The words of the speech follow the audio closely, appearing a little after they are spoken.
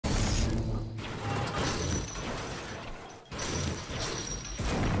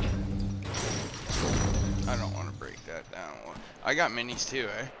I got minis too,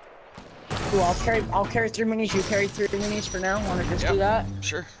 eh? Ooh, I'll carry 3 minis. You carry 3 minis for now. Want to just Yep, do that?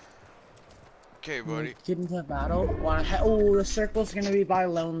 sure. Okay, buddy. Get into a battle. Oh, the circle's gonna be by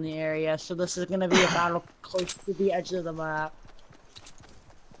lonely area, so this is gonna be a battle close to the edge of the map.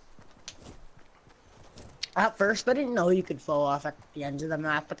 At first, I didn't know you could fall off at the end of the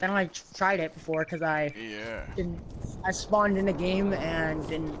map, but then I tried it before because Yeah. I spawned in a game and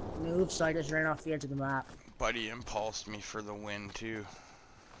didn't move, so I just ran off the edge of the map. Buddy impulsed me for the win too.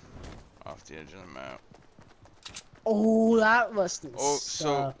 Off the edge of the map. Oh, that must have Oh, so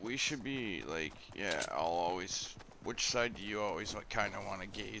sucked. we should be like, yeah, I'll always, which side do you always kind of want to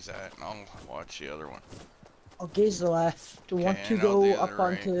gaze at, and I'll watch the other one. I'll gaze the left. Do you want to and I'll go do the up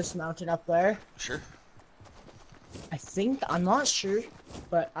onto right. this mountain up there? Sure. I'm not sure,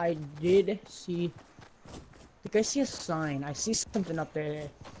 but I did see, I see a sign. I see something up there.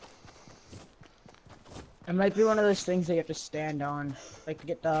 It might be one of those things that you have to stand on, like to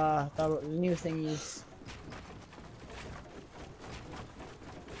get the new thingies.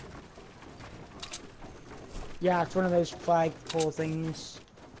 Yeah, it's one of those flagpole things.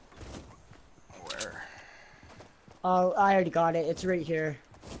 Where? Oh, I already got it. It's right here.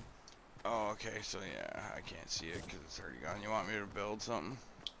 Oh, okay, so yeah, I can't see it because it's already gone. You want me to build something?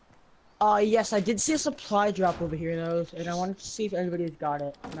 Yes, I did see a supply drop over here though, and I wanted to see if anybody's got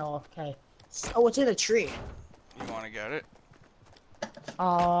it. No, okay. Oh, it's in a tree. You want to get it?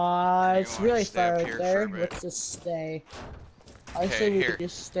 It's really far out there. Let's just stay. I say we could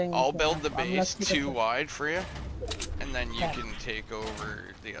just stay. I'll build the base too wide for you, and then you can take over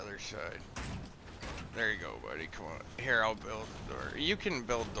the other side. There you go, buddy. Come on. Here, I'll build a door. You can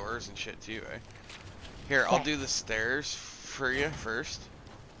build doors and shit too, eh? Here, I'll do the stairs for you first.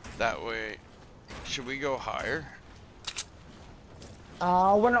 That way, should we go higher?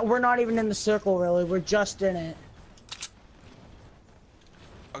 We're not even in the circle really. We're just in it.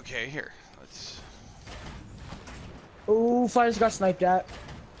 Okay, here. Let's. Ooh, I just got sniped at.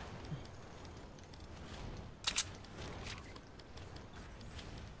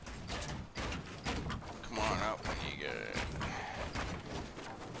 Come on up when you get it.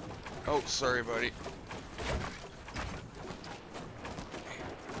 Oh, sorry, buddy.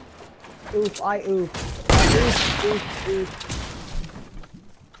 Oof, I oof. Oof.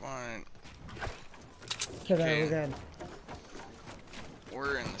 Come on. Okay, we're good.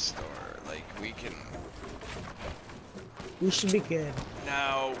 We're in the store. Like, we can. We should be good.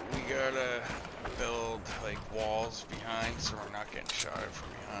 Now, we gotta build, like, walls behind so we're not getting shot at from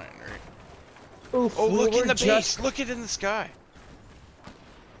behind, right? Oof, oh, look in the base! Look it in the sky!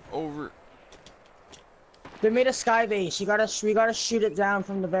 Over. They made a sky base. We gotta shoot it down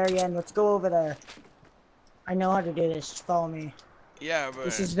from the very end. Let's go over there. I know how to do this. Just follow me. Yeah, but...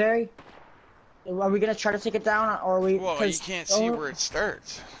 This is very... Are we gonna try to take it down, or are we... Well, you can't see where it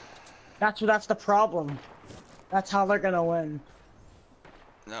starts. That's the problem. That's how they're gonna win.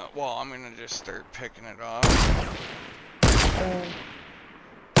 No, well, I'm gonna just start picking it off.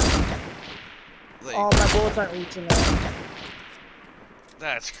 Like, oh, my bullets aren't reaching it.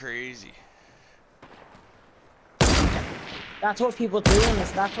 That's crazy. That's what people do in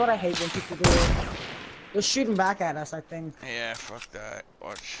this. That's what I hate when people do it. They're shooting back at us, I think. Yeah, fuck that.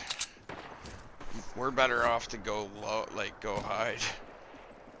 Watch. We're better off to go low, like, go hide.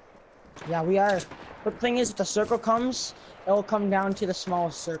 Yeah, we are. But the thing is, if the circle comes, it'll come down to the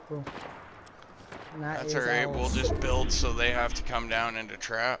smallest circle. And that's alright, we'll just build so they have to come down into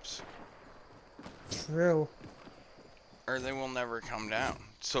traps. True. Or they will never come down.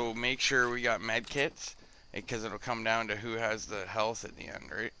 So make sure we got med kits, because it'll come down to who has the health at the end,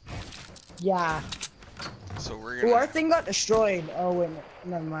 right? Yeah. So we're gonna... Ooh, our thing got destroyed. Oh, wait,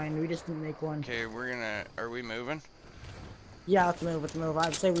 never mind. We just didn't make one. Okay, we're gonna... Are we moving? Yeah, let's move.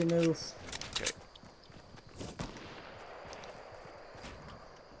 I'd say we move. Okay.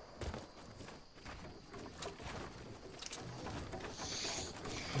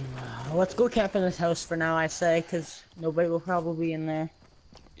 Let's go camp in this house for now, I say, because nobody will probably be in there.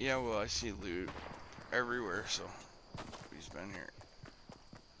 Yeah, well, I see loot everywhere, so he's been here.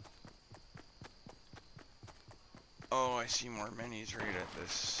 Oh, I see more minis right at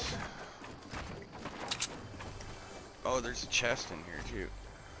this. Oh, there's a chest in here, too.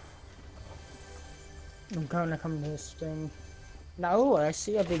 I'm gonna come to this thing. No, I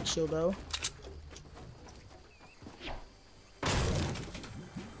see a big shield, though.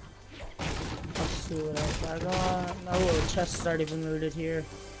 Let's see what else I got. No, the chest's already been looted here.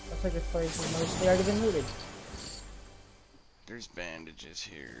 Looks like this place is mostly already been looted. There's bandages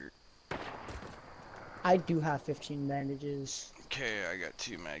here. I do have 15 bandages. Okay, I got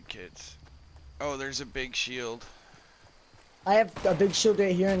 2 med kits. Oh, there's a big shield. I have a big shield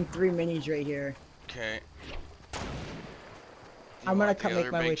right here and 3 minis right here. Okay. I'm gonna come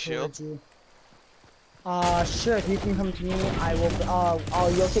make my way towards you. Sure, if you can come to me, I will,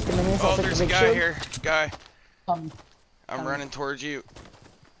 you'll take the minis, I'll take the big shield. Oh, there's a guy here. Guy. I'm Come. running towards you.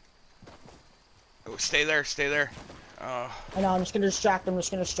 Oh, stay there, stay there. I know, I'm just gonna distract him, Let's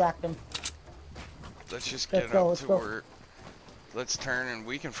just get up to where... Let's turn and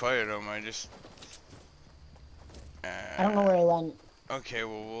we can fight him, I don't know where he went. Okay,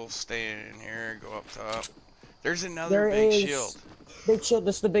 well, we'll stay in here, go up top. There's another big shield. Big shield,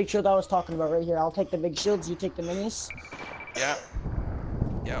 this is the big shield I was talking about right here. I'll take the big shields, you take the minis. Yeah.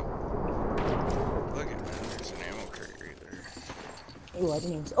 Yep. Look at that, there's an ammo crate right there. Ooh, I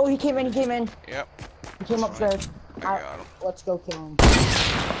didn't even... Oh, he came in. Yep. He came upstairs. I got him. Let's go kill him.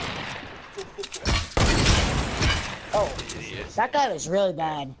 Oh, Idiot. that guy was really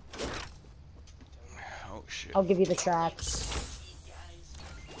bad. Oh, shit. I'll give you the tracks.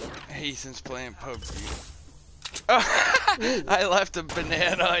 Ethan's playing PUBG. I left a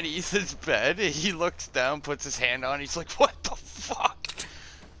banana on Ethan's bed. He looks down, puts his hand on. He's like, "What the fuck?"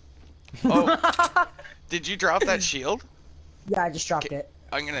 Oh, did you drop that shield? Yeah, I just dropped it.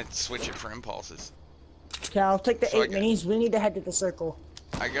 I'm gonna switch it for impulses. Okay, I'll take the 8 minis. We need to head to the circle.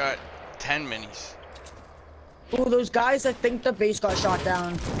 I got 10 minis. Ooh, those guys, I think the base got shot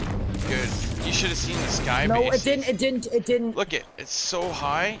down. Good. You should have seen the sky No, base. it didn't. Look it's so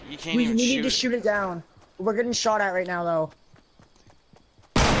high, you can't we even shoot it. We need to shoot it down. We're getting shot at right now, though.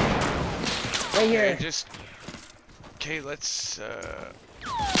 Right here. Okay, let's,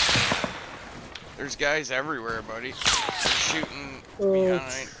 There's guys everywhere, buddy. They're shooting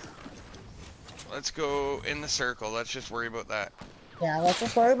behind. Let's go in the circle. Let's just worry about that. Yeah, let's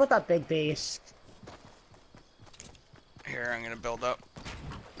just worry about that big base. Here, I'm gonna build up.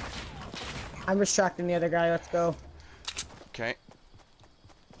 I'm distracting the other guy. Let's go. Okay.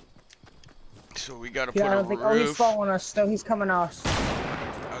 So we gotta put a roof. Oh, he's following us. No, he's coming us.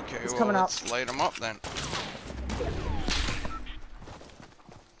 Okay, he's well, coming let's light him up then.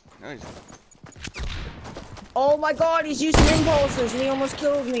 No, he's... Oh my god, he's using impulses and he almost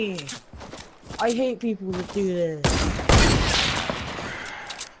killed me. I hate people that do this.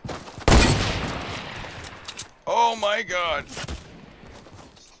 Oh my god.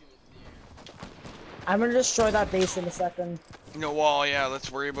 I'm gonna destroy that base in a second. No wall, yeah, let's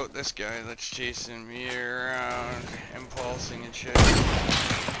worry about this guy that's chasing me around, impulsing and shit.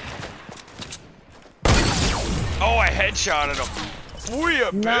 Oh, I headshotted him.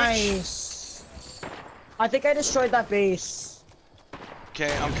 Booyah, bitch. Nice. I think I destroyed that base.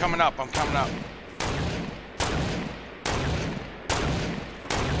 Okay, I'm coming up.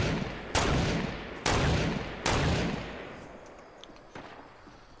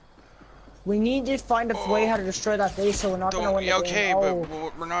 We need to find a way how to destroy that base so we're not gonna win the game. Okay, but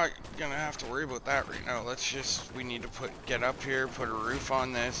we're not gonna have to worry about that right now. We need to get up here, put a roof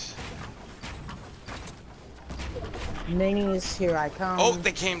on this. Minis, here I come. Oh,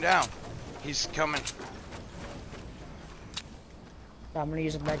 they came down. He's coming. I'm gonna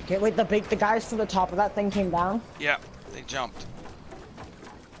use a med kit. Wait, the guys from the top of that thing came down? Yeah, they jumped.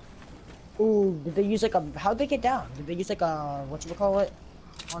 Ooh, did they use like a, how'd they get down? Did they use like a, whatchamacallit?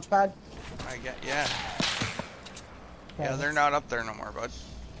 Launch pad? Yeah. Okay, yeah, they're not up there no more, bud.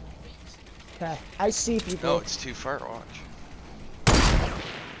 Okay, I see people. No, it's too far, watch.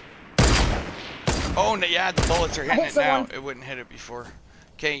 Oh, no, yeah, the bullets are hitting it now. It wouldn't hit it before.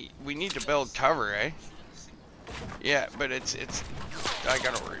 Okay, we need to build cover, eh? Yeah, but it's I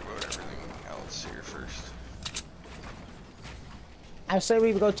gotta worry about everything else here first. I say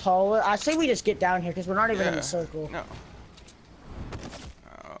we go taller. I say we just get down here because we're not even in the circle. No.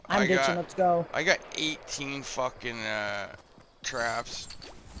 I'm ditching, let's go. I got 18 fucking traps.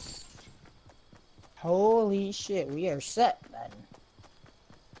 Holy shit, we are set then.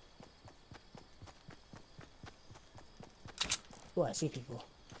 Oh, I see people.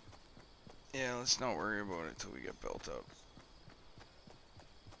 Yeah, let's not worry about it till we get built up.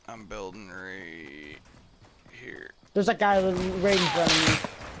 I'm building right here. There's a guy right in front of me.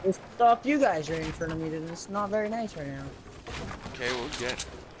 There's a few guys right in front of me, and it's not very nice right now. Okay, we'll get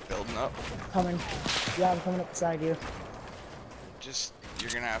building up. Coming. Yeah, I'm coming up beside you.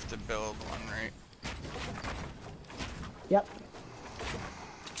 You're gonna have to build one, right? Yep.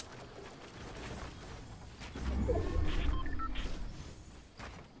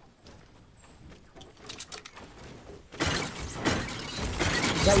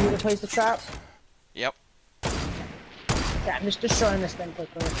 Is that you to place the trap? Yep. Yeah, I'm just destroying this thing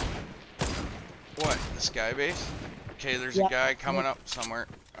quickly. What? The sky base? Okay, there's a guy coming up somewhere.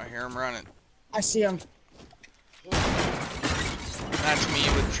 I hear him running. I see him. That's me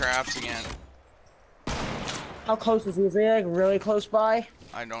with traps again. How close is he? Is he like really close by?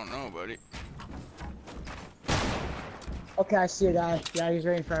 I don't know, buddy. Okay, I see a guy. Yeah, he's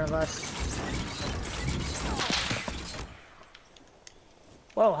right in front of us.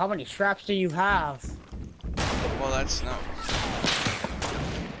 Whoa, how many traps do you have? Well, that's no.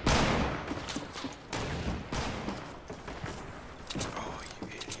 Oh, you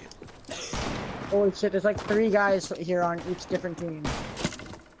idiot. Holy shit, there's like 3 guys here on each different team.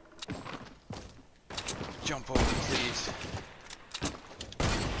 Jump over, please.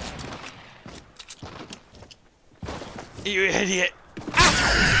 You idiot.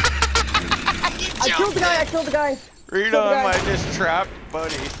 I killed the guy! Read on my just trapped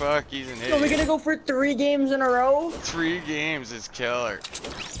buddy. Fuck, he's an idiot. So we're gonna go for 3 games in a row? 3 games is killer.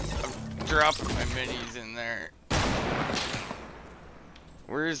 I'm dropping my minis in there.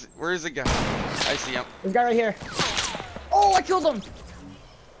 Where's the guy? I see him. This guy right here. Oh, I killed him!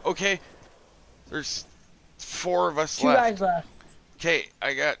 Okay. There's 4 of us 2 left. guys left. Okay,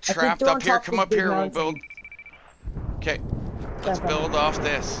 I got I think trapped they're on up here. top of Come this up big here, we'll mountain. build. Okay, let's build off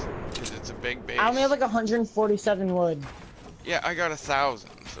this. Because it's a big base. I only have like 147 wood. Yeah, I got 1,000,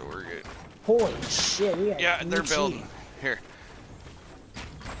 so we're good. Holy shit, we got Yeah, they're UT. building. Here.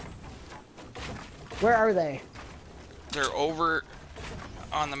 Where are they? They're over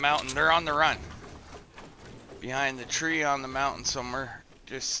on the mountain. They're on the run. Behind the tree on the mountain somewhere.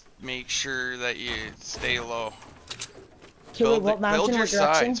 Just make sure that you stay low. Build what mountain? Build your What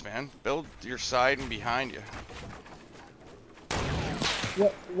direction? sides, man. Build your side and behind you.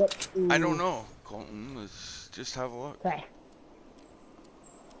 What? I don't know, Colton. Let's just have a look. Okay.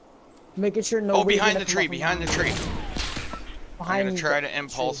 Making sure Oh, nobody's behind gonna the come tree, up behind the tree. I'm behind gonna try the to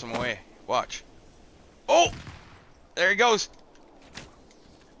impulse tree. him away. Watch. Oh! There he goes.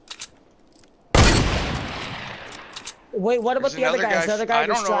 Wait, what about There's the other another guys? The other guy I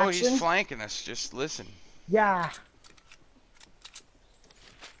don't know. He's distraction? flanking us. Just listen. Yeah.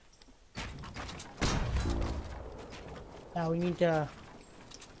 Now we need to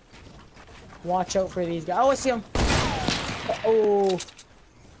watch out for these guys. Oh, I see him. Oh.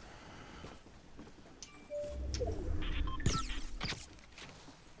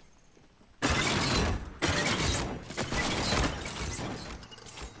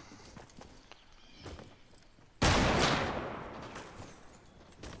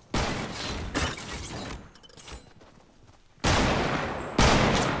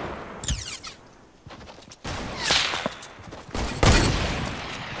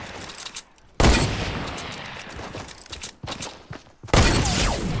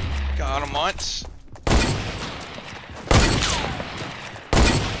 Got him once.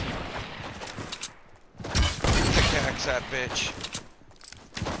 Pickaxe that bitch.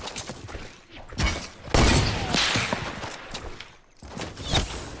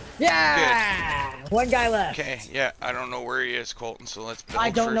 Yeah! Good. One guy left. Okay, yeah, I don't know where he is, Colton, so let's build I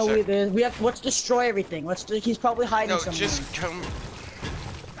don't for a know sec. either. Let's destroy everything. He's probably hiding No, somewhere. just come.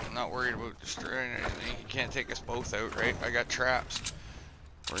 I'm not worried about destroying anything. He can't take us both out, right? I got traps.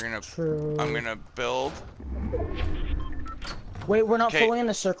 We're gonna. True. I'm gonna build. Wait, we're not 'Kay. fully in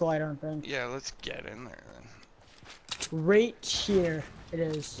the circle, I don't think. Yeah, let's get in there then. Right here, it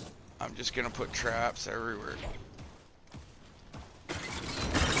is. I'm just gonna put traps everywhere.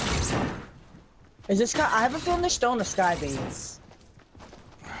 Is this guy? I have a feeling they're still in the sky base.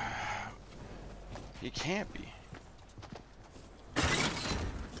 You can't be.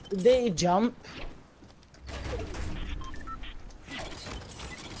 Did they jump?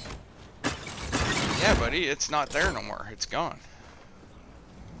 Yeah, buddy, it's not there no more. It's gone.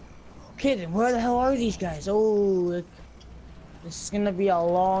 Okay, then where the hell are these guys? Oh, this is gonna be a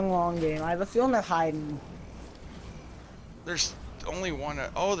long game. I have a feeling they're hiding. There's only one.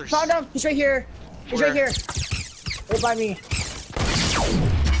 Oh, there's. Found him! He's right here! He's Where? right here! Right by me.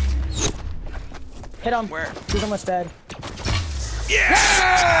 Hit him. Where? He's almost dead.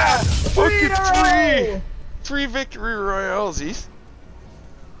 Yeah! Three in a Fucking row! 3 victory royales.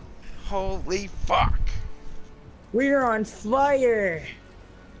 Holy fuck. We are on fire!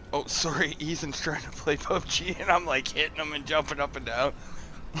 Oh, sorry, Ethan's trying to play PUBG and I'm like hitting him and jumping up and down.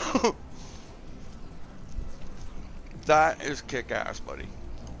 That is kick-ass, buddy.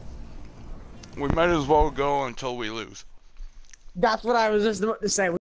 We might as well go until we lose. That's what I was just about to say.